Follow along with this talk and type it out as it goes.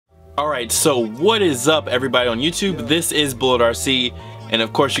Alright, so what is up everybody on YouTube? This is BulletRC, and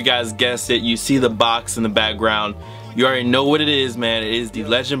of course you guys guessed it, you see the box in the background. You already know what it is, man. It is the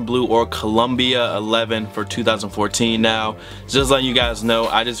Legend Blue or Columbia 11 for 2014 now. Just letting you guys know,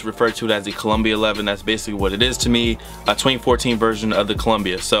 I just refer to it as the Columbia 11. That's basically what it is to me, a 2014 version of the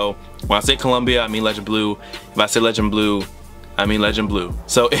Columbia. So when I say Columbia, I mean Legend Blue. If I say Legend Blue, I mean Legend Blue.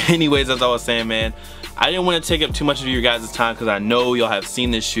 So anyways, as I was saying, man, I didn't want to take up too much of your guys' time because I know y'all have seen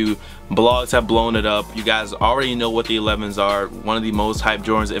this shoe. Blogs have blown it up. You guys already know what the 11s are. One of the most hyped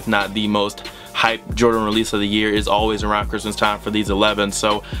Jordans, if not the most hyped Jordan release of the year, is always around Christmas time for these 11s.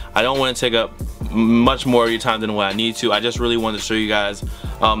 So I don't want to take up much more of your time than what I need to. I just really wanted to show you guys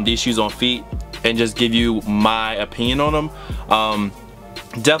these shoes on feet and just give you my opinion on them.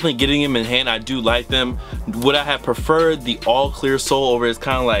 Definitely getting them in hand, I do like them. Would I have preferred the all clear sole over? It's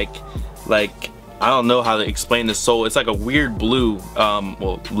kind of like I don't know how to explain the sole. It's like a weird blue,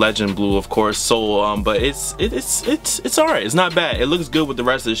 well, Legend Blue of course, sole, but it's alright. It's not bad. It looks good with the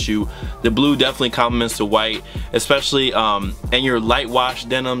rest of the shoe. The blue definitely complements the white, especially and your light wash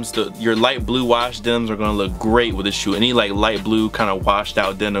denims. Your light blue wash denims are gonna look great with this shoe. Any like light blue kind of washed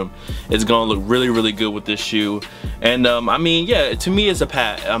out denim is gonna look really good with this shoe. And I mean, yeah, to me it's a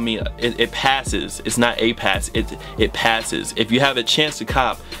pass. I mean, it passes. It's not a pass. It passes. If you have a chance to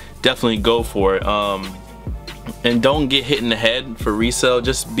cop, definitely go for it. And don't get hit in the head for resale.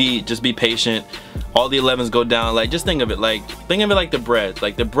 Just be patient. All the 11s go down. Like, just think of it like the bread.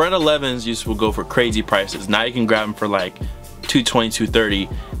 Like the bread 11s used to go for crazy prices. Now you can grab them for like $220, $230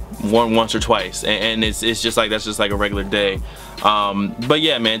 once or twice, and it's just like, that's just like a regular day. But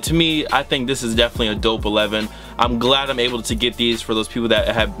yeah, man, to me, I think this is definitely a dope 11. I'm glad I'm able to get these for those people that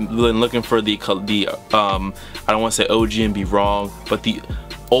have been looking for the I don't want to say OG and be wrong, but the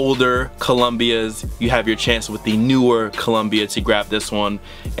older Columbias. You have your chance with the newer Columbia to grab this one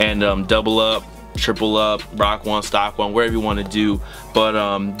and double up, triple up, rock one, stock one, wherever you want to do. But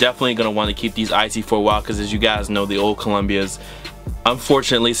definitely gonna want to keep these icy for a while, because as you guys know, the old Columbias,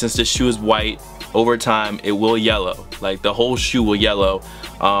 unfortunately, since this shoe is white, over time it will yellow. Like the whole shoe will yellow.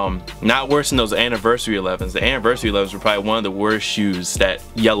 Not worse than those anniversary 11s. The anniversary 11s were probably one of the worst shoes that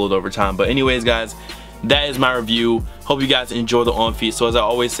yellowed over time. But anyways, guys, that is my review. Hope you guys enjoy the on feet. So as I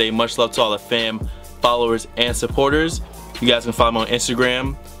always say, much love to all the fam, followers, and supporters. You guys can follow me on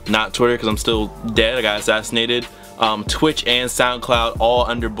Instagram, not Twitter because I'm still dead. I got assassinated. Twitch and SoundCloud, all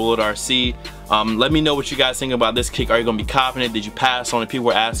under BulletRC. Let me know what you guys think about this kick. Are you gonna be copping it? Did you pass on it? People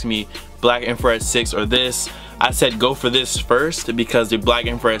were asking me Black Infrared 6 or this. I said go for this first because the Black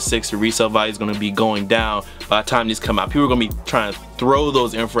Infrared 6, the resale value is going to be going down by the time these come out. People are going to be trying to throw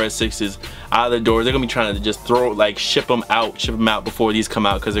those Infrared 6s out of the doors. They're going to be trying to just ship them out before these come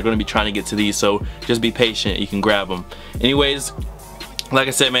out, because they're going to be trying to get to these. So just be patient, you can grab them. Anyways, like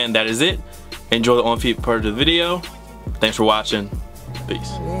I said, man, that is it. Enjoy the on feet part of the video. Thanks for watching.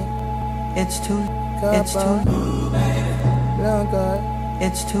 Peace. It's too late. It's too late.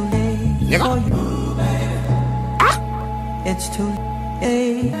 It's too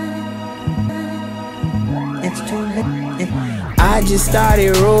late. I just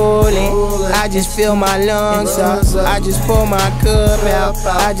started rolling. I just fill my lungs up. I just pour my cup out.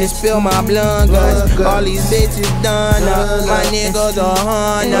 I just fill my blunt guts. All these bitches done up. My niggas are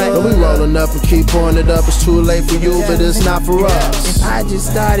 100. But we rolling up and keep pouring it up. It's too late for you, but it's not for us. I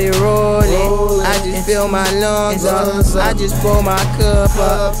just started rolling. I just fill my lungs up. I just pour my cup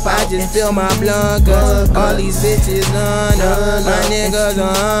up. I just fill my blunt guts. All these bitches done up. My niggas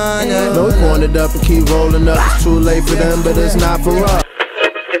are 100. But we pouring it up and keep rolling up. It's too late for them, but it's not for us.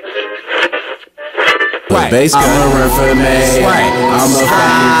 Bass I'ma run for me. I'm a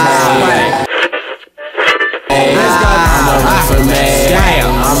fucking player. I'ma run for me.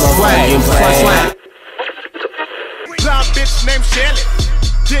 I'm a fucking player. Blonde bitch named Shelly,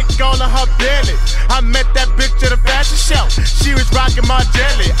 dick all on her belly. I met that bitch at a fashion show. She was rocking my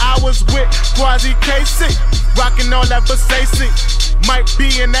jelly. I was with Quasi KC, rocking all that Versace. Might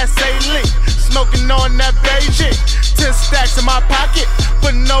be in that Link, smoking on that Beijing. 10 stacks in my pocket,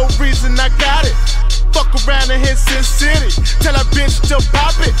 for no reason I got it. Fuck around and hit Sin City, tell a bitch to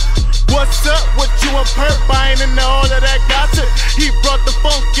pop it. What's up with you and Perp? I ain't into all of that gossip. He brought the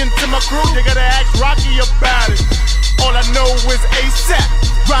funk into my crew, you gotta ask Rocky about it. All I know is ASAP,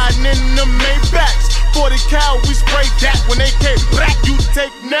 riding in the Maybachs. 40 cal, we spray that. When they came back, you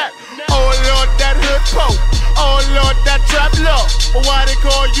take nap. Oh Lord, that hood poke. Oh Lord, that trap lord. But why they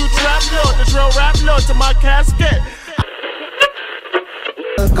call you trap lord? The drill rap lord to my casket.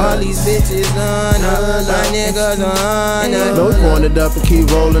 All these bitches on us, my niggas on us. No, pointed up and keep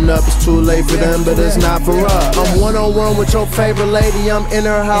rolling up. It's too late for them, but it's not for us. I'm one-on-one with your favorite lady. I'm in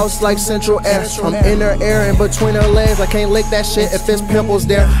her house like Central Air. I'm in her air in between her legs. I can't lick that shit if there's pimples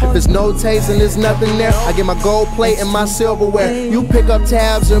there. If there's no taste and there's nothing there, I get my gold plate and my silverware. You pick up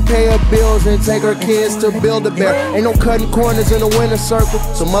tabs and pay her bills and take her kids to Build-A-Bear. Ain't no cutting corners in the winner circle,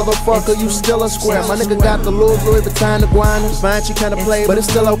 so motherfucker, you still a square. My nigga got the Louis Vuitton iguana. Divine, she kinda played, but it's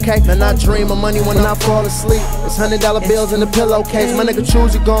still okay. And I dream of money when I fall asleep. It's $100 bills in the pillowcase. My nigga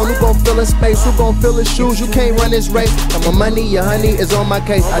choose you gone, who gon' fill his space? Who gon' fill his shoes? You can't run this race. And my money, your honey is on my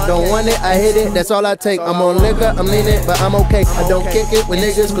case. I don't want it, I hit it, that's all I take. I'm on liquor, I'm leaning, but I'm okay. I don't kick it with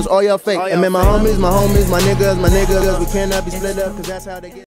niggas, cause all y'all fake. And man, my homies, my niggas, we cannot be split up, cause that's how they get.